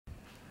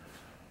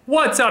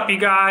What's up, you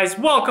guys?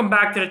 Welcome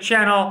back to the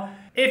channel.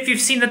 If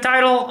you've seen the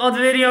title of the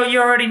video, you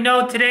already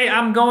know today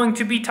I'm going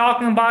to be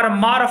talking about a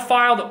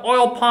modified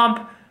oil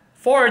pump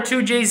for a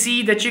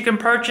 2JZ that you can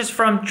purchase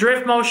from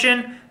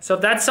driftmotion. So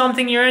if that's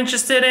something you're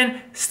interested in,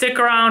 stick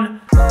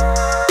around.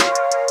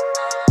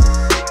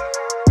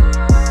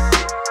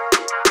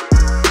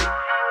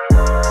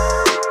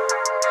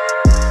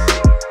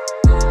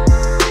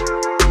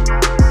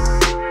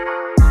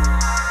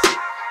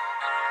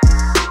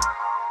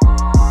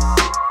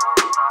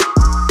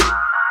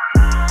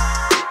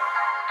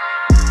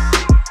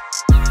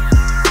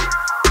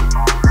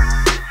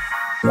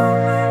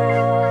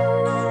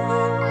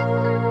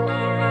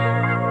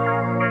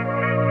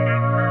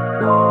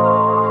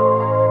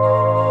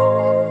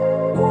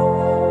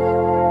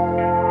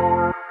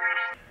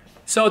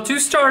 So to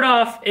start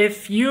off,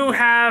 if you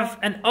have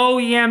an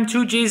OEM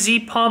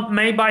 2JZ pump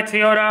made by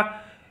Toyota,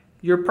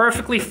 you're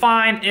perfectly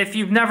fine. If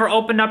you've never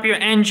opened up your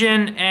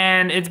engine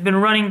and it's been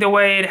running the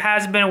way it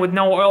has been with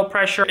no oil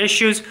pressure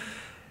issues,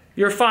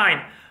 you're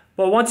fine.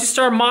 But once you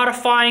start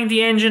modifying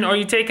the engine or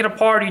you take it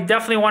apart, you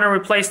definitely want to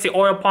replace the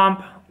oil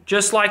pump.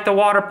 Just like the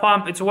water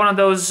pump, it's one of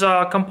those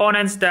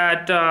components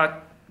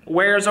that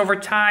wears over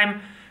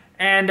time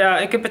and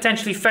it could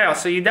potentially fail.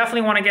 So you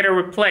definitely want to get it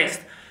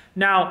replaced.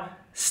 Now,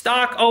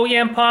 stock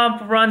OEM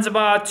pump runs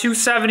about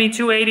 $270,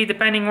 $280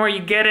 depending where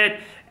you get it,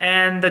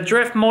 and the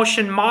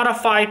driftmotion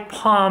modified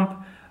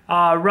pump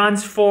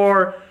runs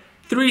for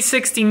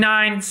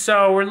 $369.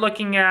 So we're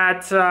looking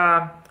at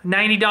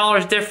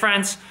 $90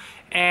 difference,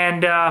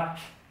 and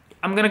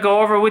I'm gonna go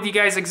over with you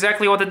guys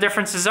exactly what the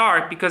differences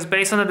are, because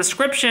based on the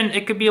description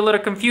it could be a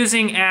little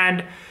confusing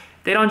and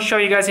they don't show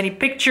you guys any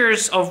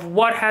pictures of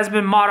what has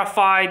been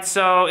modified,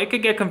 so it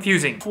could get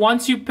confusing.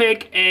 Once you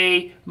pick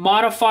a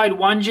modified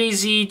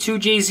 1JZ,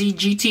 2JZ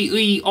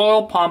GTE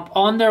oil pump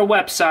on their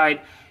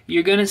website,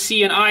 you're gonna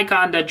see an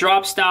icon that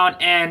drops down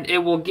and it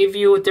will give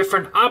you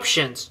different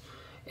options.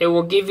 It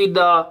will give you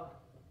the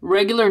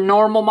regular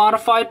normal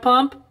modified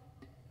pump,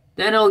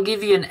 then it'll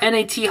give you an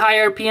NAT high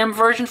RPM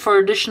version for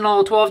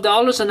additional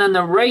 $12, and then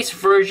the race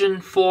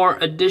version for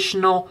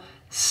additional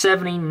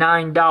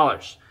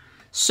 $79.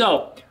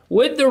 So,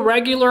 with the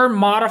regular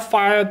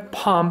modified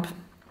pump,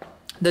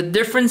 the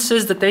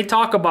differences that they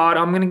talk about,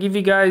 I'm going to give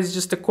you guys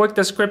just a quick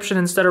description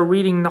instead of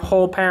reading the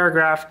whole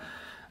paragraph.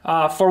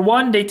 For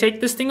one, they take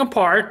this thing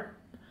apart,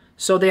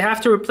 so they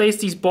have to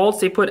replace these bolts.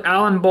 They put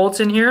Allen bolts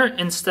in here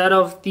instead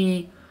of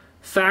the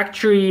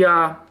factory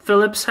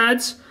Phillips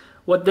heads.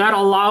 What that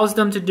allows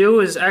them to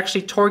do is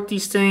actually torque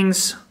these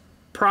things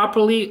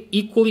properly,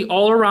 equally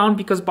all around,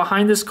 because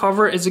behind this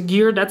cover is a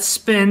gear that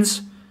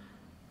spins.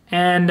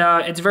 And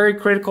it's very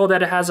critical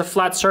that it has a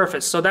flat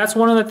surface. So that's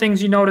one of the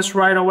things you notice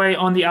right away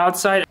on the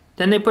outside.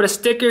 Then they put a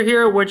sticker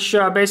here which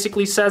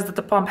basically says that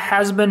the pump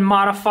has been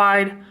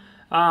modified.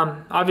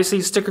 Obviously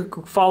the sticker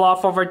could fall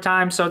off over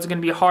time, so it's going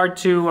to be hard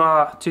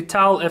to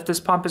tell if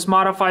this pump is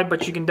modified,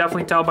 but you can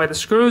definitely tell by the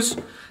screws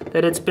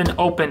that it's been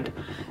opened.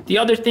 The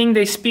other thing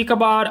they speak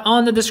about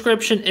on the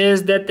description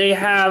is that they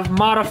have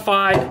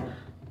modified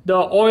the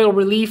oil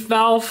relief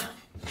valve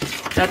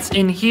that's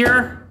in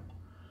here.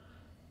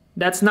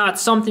 That's not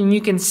something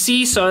you can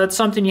see, so that's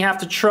something you have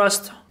to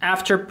trust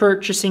after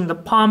purchasing the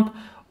pump.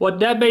 What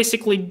that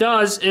basically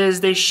does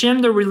is they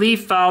shim the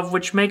relief valve,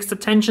 which makes the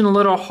tension a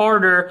little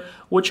harder,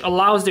 which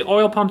allows the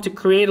oil pump to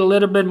create a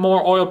little bit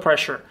more oil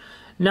pressure.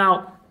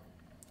 Now,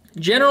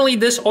 generally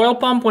this oil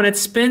pump, when it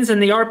spins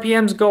and the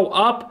RPMs go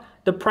up,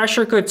 the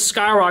pressure could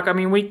skyrocket. I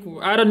mean,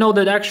 I don't know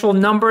the actual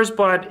numbers,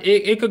 but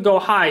it could go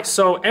high.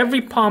 So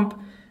every pump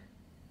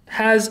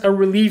has a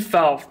relief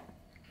valve.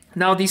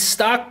 Now these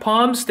stock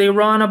pumps, they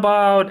run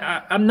about,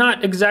 I'm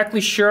not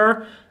exactly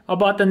sure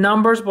about the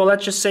numbers, but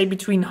let's just say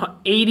between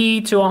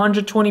 80 to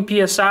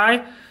 120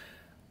 PSI.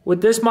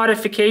 With this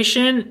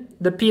modification,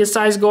 the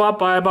PSIs go up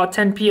by about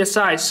 10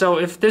 PSI. So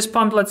if this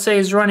pump, let's say,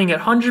 is running at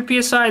 100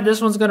 PSI, this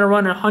one's gonna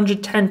run at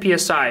 110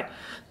 PSI. A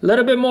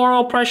little bit more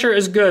oil pressure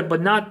is good,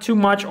 but not too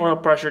much oil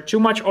pressure. Too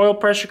much oil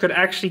pressure could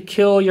actually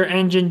kill your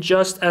engine,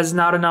 just as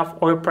not enough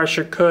oil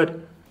pressure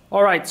could.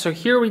 All right, so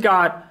here we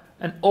got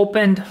an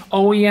opened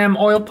OEM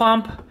oil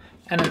pump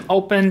and an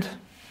opened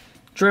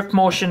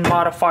driftmotion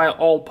modified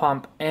oil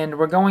pump, and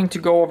we're going to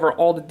go over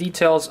all the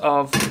details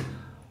of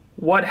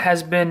what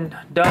has been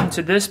done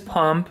to this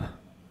pump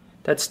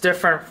that's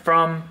different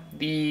from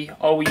the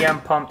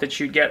OEM pump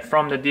that you get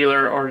from the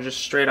dealer or just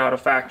straight out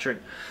of factory.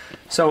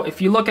 So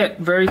if you look at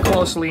very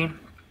closely,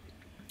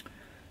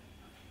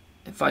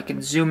 if I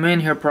can zoom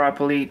in here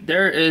properly,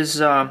 there's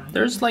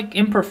like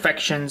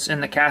imperfections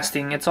in the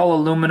casting. It's all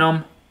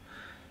aluminum.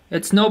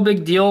 It's no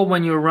big deal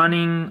when you're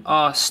running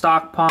a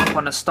stock pump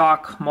on a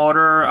stock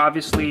motor.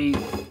 Obviously,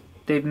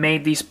 they've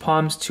made these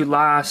pumps to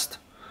last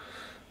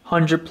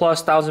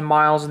 100,000+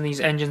 miles in these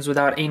engines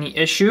without any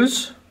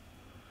issues.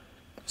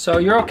 So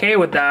you're okay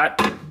with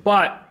that.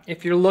 But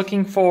if you're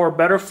looking for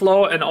better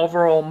flow and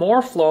overall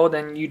more flow,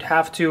 then you'd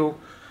have to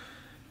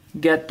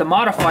get the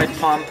modified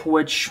pump,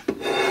 which,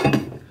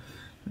 let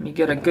me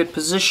get a good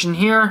position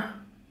here.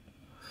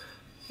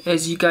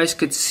 As you guys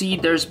could see,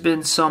 there's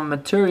been some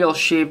material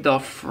shaved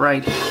off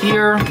right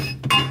here.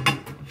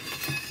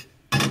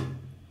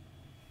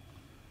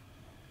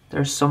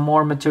 There's some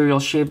more material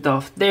shaved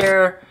off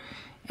there.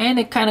 And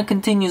it kind of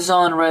continues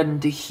on right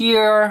into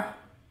here.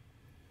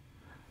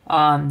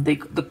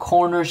 The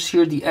corners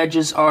here, the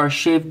edges are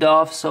shaved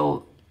off,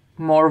 so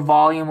more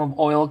volume of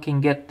oil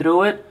can get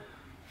through it.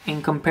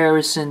 In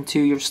comparison to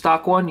your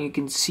stock one, you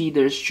can see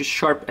there's just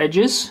sharp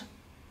edges,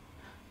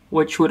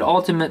 which would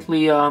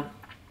ultimately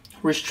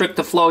restrict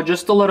the flow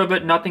just a little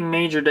bit. Nothing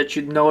major that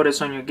you'd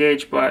notice on your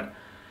gauge, but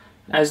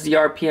as the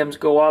RPMs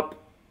go up,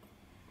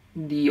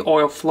 the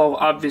oil flow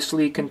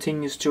obviously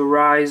continues to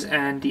rise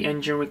and the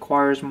engine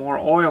requires more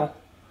oil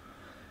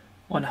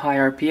on high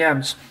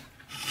RPMs.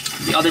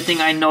 The other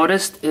thing I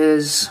noticed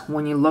is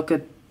when you look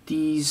at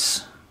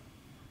these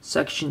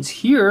sections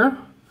here,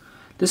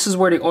 this is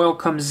where the oil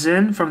comes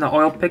in from the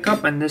oil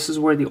pickup and this is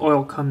where the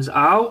oil comes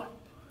out.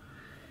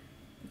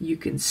 You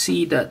can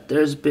see that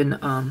there's been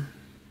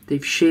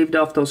they've shaved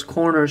off those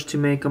corners to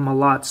make them a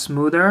lot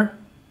smoother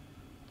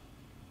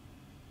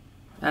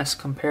as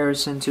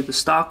comparison to the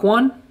stock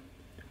one.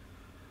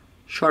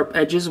 Sharp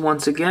edges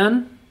once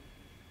again.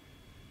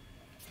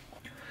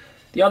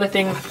 The other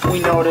thing we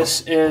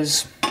notice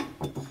is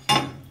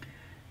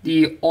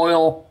the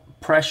oil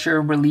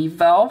pressure relief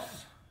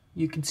valve.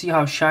 You can see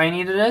how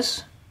shiny it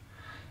is.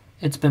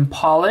 It's been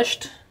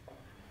polished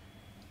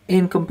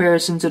in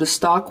comparison to the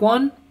stock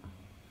one,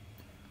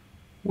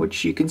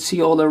 which you can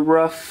see all the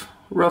rough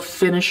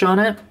finish on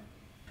it.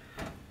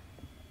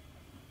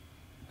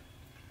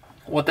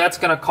 What that's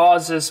going to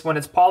cause is when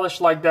it's polished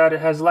like that,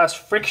 it has less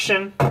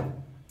friction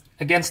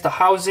against the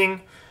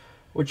housing,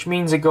 which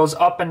means it goes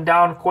up and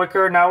down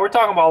quicker. Now we're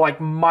talking about like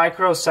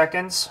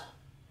microseconds.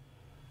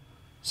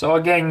 So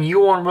again, you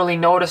won't really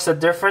notice the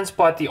difference,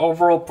 but the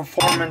overall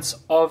performance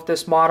of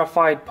this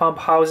modified pump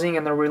housing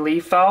and the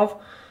relief valve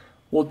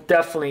will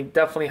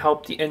definitely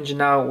help the engine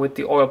out with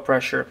the oil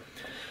pressure.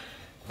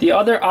 The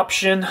other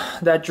option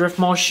that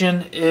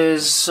driftmotion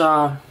is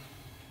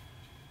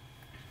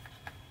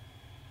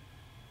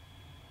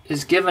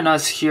given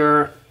us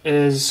here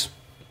is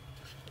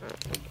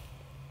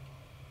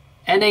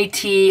NAT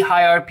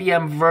high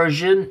RPM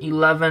version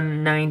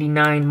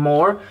 1199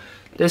 more.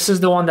 This is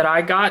the one that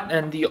I got,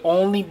 and the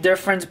only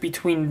difference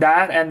between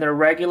that and the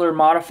regular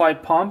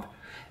modified pump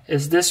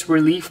is this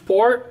relief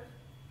port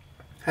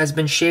has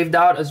been shaved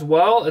out as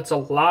well. It's a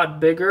lot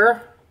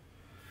bigger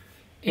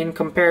in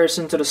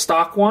comparison to the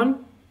stock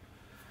one.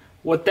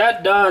 What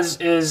that does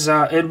is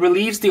it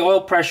relieves the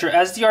oil pressure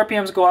as the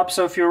RPMs go up.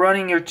 So if you're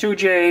running your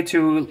 2J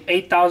to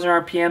 8,000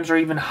 RPMs or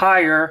even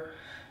higher,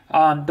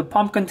 the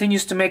pump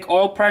continues to make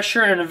oil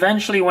pressure, and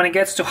eventually when it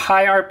gets to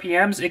high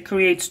RPMs, it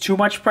creates too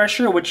much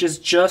pressure, which is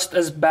just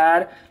as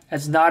bad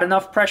as not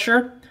enough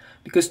pressure,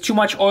 because too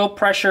much oil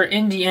pressure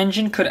in the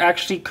engine could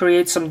actually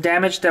create some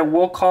damage that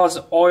will cause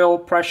oil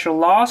pressure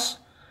loss.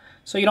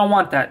 So you don't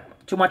want that.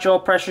 Too much oil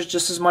pressure is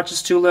just as much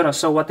as too little.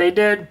 So what they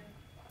did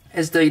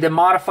is they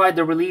modified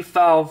the relief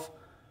valve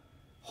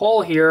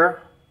hole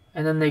here,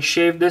 and then they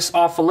shaved this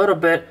off a little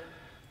bit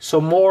so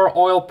more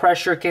oil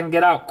pressure can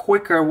get out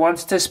quicker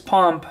once this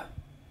pump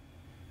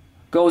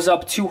goes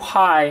up too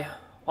high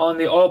on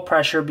the oil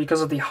pressure because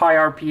of the high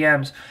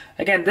RPMs.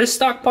 Again, this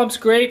stock pump's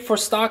great for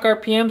stock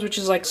RPMs, which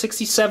is like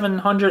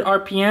 6,700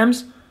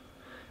 RPMs.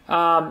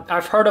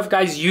 I've heard of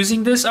guys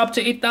using this up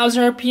to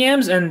 8,000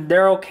 RPMs and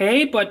they're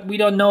okay, but we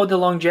don't know the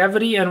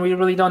longevity and we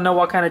really don't know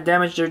what kind of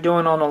damage they're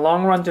doing on the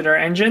long run to their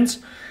engines.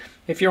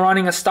 If you're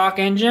running a stock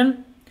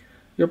engine,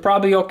 you're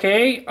probably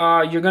okay.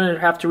 You're going to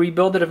have to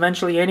rebuild it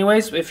eventually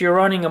anyways. If you're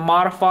running a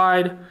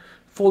modified,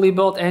 fully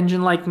built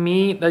engine like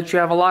me that you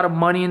have a lot of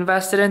money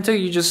invested into,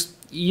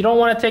 you don't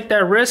want to take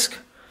that risk.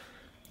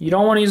 You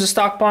don't want to use a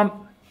stock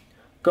pump.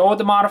 Go with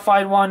the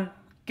modified one.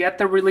 Get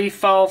the relief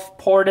valve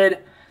ported.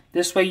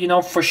 This way you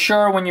know for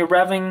sure when you're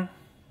revving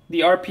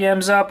the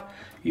RPMs up,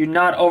 you're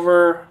not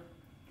over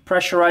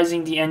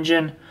pressurizing the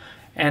engine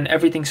and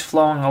everything's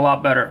flowing a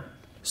lot better.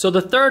 So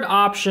the third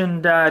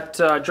option that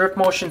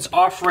driftmotion's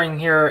offering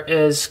here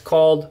is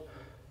called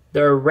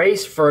the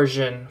race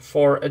version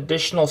for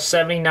additional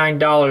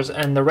 $79.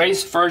 And the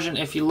race version,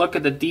 if you look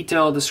at the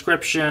detailed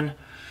description,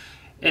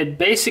 it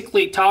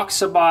basically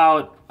talks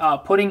about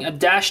putting a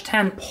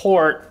 -10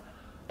 port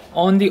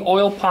on the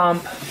oil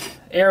pump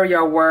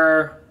area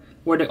where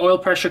the oil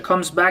pressure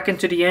comes back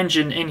into the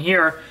engine. In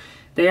here,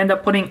 they end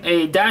up putting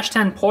a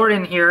 -10 port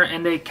in here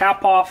and they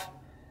cap off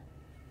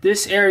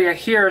this area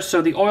here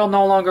so the oil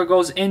no longer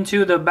goes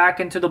back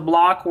into the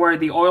block where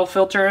the oil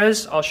filter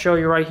is. I'll show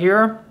you right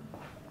here.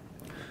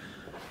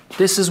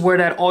 This is where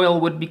that oil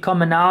would be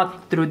coming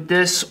out through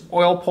this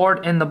oil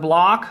port in the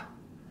block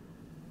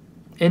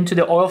into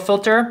the oil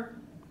filter.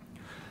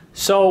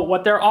 So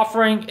what they're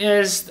offering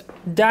is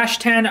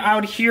 -10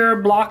 out here,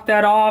 block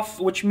that off,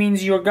 which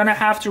means you're gonna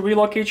have to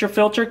relocate your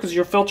filter because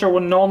your filter will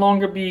no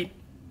longer be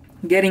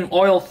getting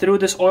oil through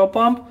this oil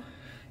pump.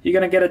 You're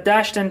gonna get a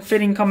 -10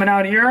 fitting coming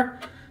out here.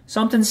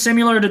 Something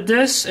similar to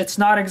this. It's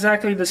not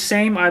exactly the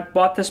same. I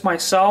bought this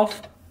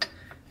myself.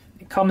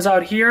 It comes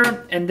out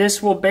here, and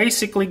this will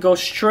basically go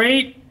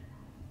straight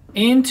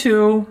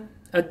into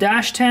a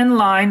 -10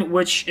 line,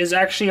 which is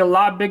actually a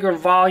lot bigger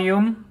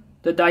volume.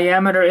 The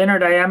diameter, inner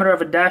diameter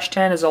of a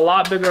 -10 is a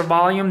lot bigger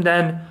volume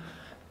than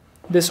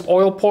this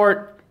oil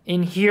port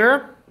in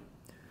here,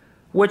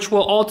 which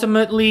will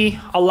ultimately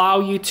allow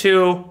you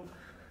to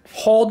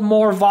hold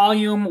more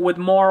volume with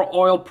more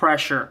oil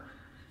pressure.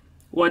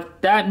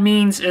 What that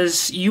means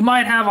is you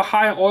might have a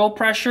high oil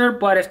pressure,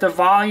 but if the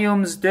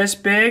volume's this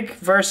big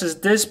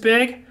versus this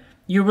big,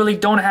 you really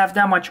don't have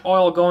that much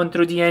oil going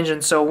through the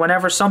engine. So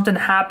whenever something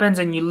happens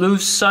and you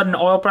lose sudden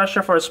oil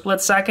pressure for a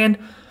split second,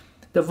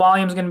 the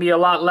volume's going to be a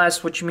lot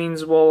less, which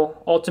means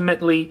will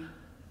ultimately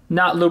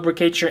not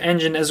lubricate your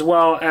engine as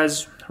well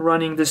as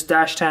running this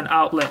 -10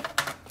 outlet.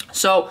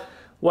 So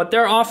what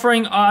they're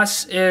offering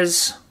us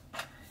is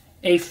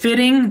a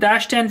fitting,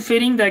 -10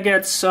 fitting that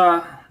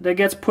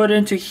gets put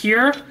into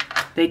here.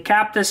 They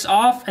cap this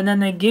off, and then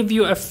they give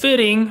you a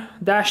fitting,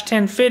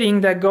 -10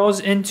 fitting, that goes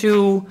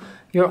into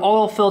your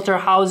oil filter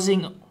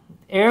housing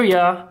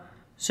area,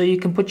 so you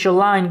can put your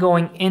line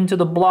going into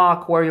the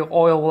block where your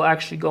oil will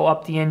actually go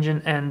up the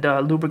engine and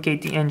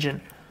lubricate the engine.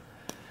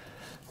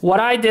 What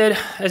I did,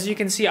 as you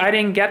can see, I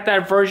didn't get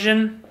that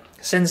version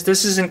since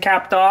this isn't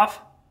capped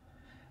off.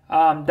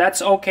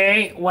 That's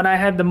okay. When I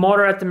had the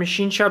motor at the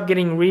machine shop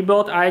getting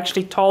rebuilt, I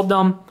actually told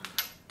them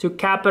to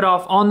cap it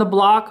off on the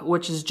block,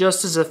 which is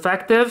just as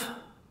effective.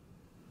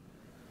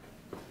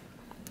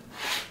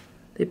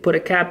 They put a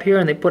cap here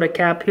and they put a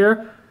cap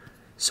here.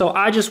 So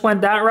I just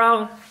went that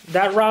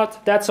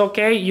route. That's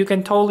okay. You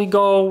can totally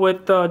go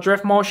with the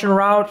drift motion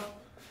route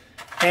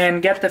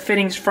and get the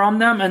fittings from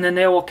them, and then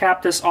they will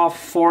cap this off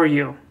for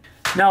you.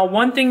 Now,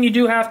 one thing you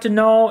do have to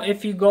know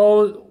if you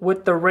go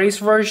with the race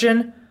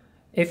version,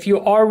 if you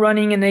are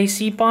running an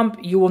AC pump,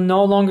 you will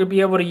no longer be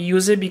able to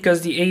use it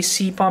because the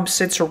AC pump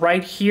sits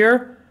right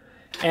here,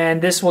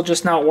 and this will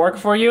just not work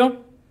for you.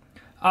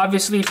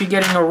 Obviously, if you're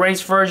getting a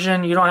race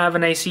version, you don't have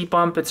an AC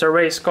pump, it's a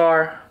race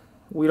car.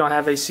 We don't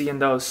have AC in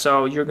those,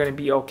 so you're going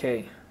to be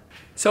okay.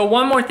 So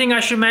one more thing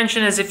I should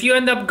mention is if you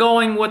end up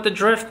going with the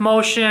drift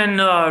motion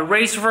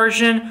race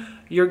version,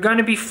 you're going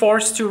to be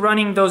forced to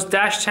running those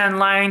 -10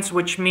 lines,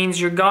 which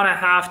means you're going to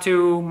have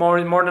to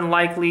more than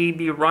likely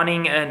be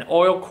running an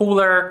oil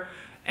cooler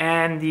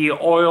and the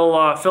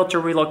oil filter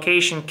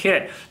relocation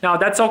kit. Now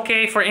that's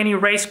okay for any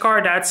race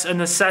car, that's a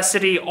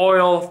necessity.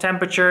 Oil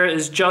temperature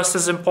is just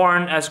as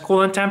important as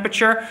coolant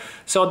temperature,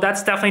 so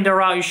that's definitely the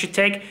route you should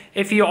take.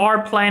 If you are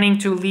planning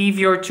to leave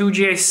your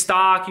 2J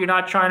stock, you're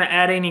not trying to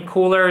add any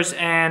coolers,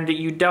 and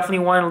you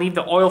definitely want to leave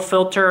the oil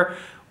filter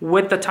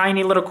with the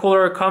tiny little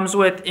cooler it comes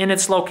with in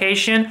its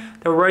location,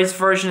 the race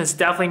version is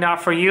definitely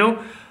not for you.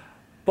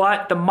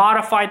 But the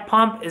modified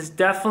pump is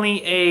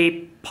definitely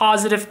a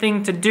positive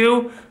thing to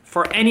do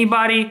for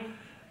anybody.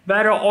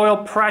 Better oil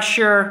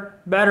pressure,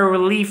 better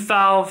relief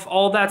valve,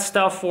 all that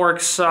stuff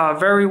works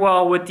very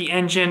well with the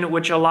engine,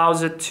 which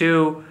allows it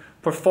to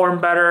perform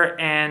better,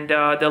 and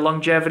the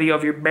longevity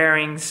of your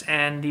bearings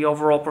and the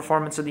overall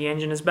performance of the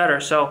engine is better.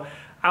 So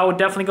I would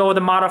definitely go with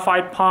a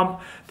modified pump.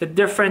 The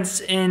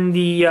difference in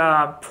the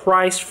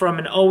price from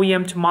an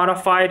OEM to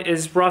modified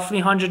is roughly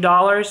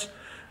 $100.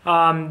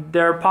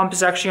 Their pump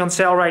is actually on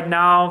sale right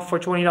now for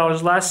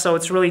 $20 less, so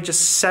it's really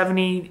just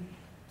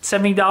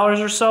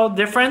 $70 or so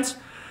difference.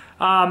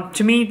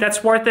 To me,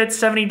 that's worth it.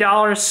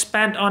 $70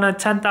 spent on a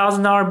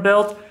 $10,000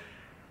 build.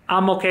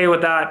 I'm okay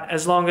with that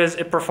as long as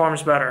it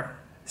performs better.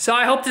 So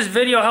I hope this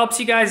video helps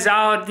you guys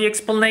out, the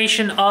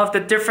explanation of the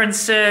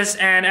differences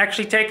and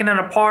actually taking it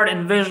apart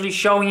and visually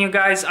showing you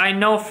guys. I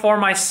know for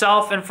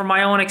myself and from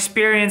my own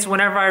experience,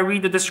 whenever I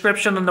read the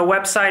description on the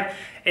website,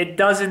 it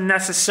doesn't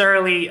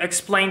necessarily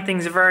explain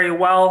things very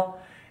well,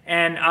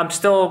 and I'm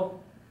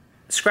still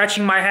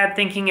scratching my head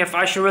thinking if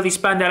I should really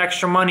spend that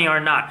extra money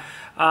or not.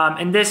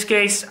 In this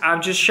case,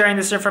 I'm just sharing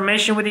this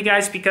information with you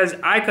guys because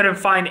I couldn't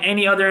find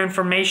any other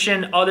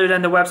information other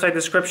than the website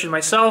description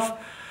myself.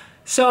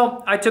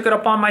 So I took it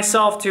upon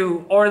myself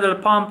to order the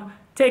pump,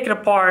 take it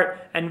apart,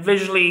 and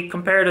visually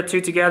compare the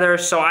two together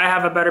so I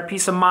have a better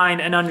peace of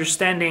mind and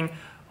understanding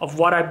of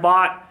what I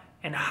bought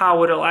and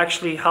how it'll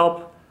actually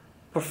help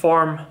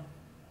perform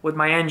with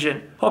my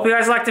engine. Hope you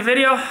guys liked the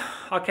video.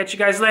 I'll catch you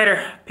guys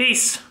later.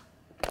 Peace.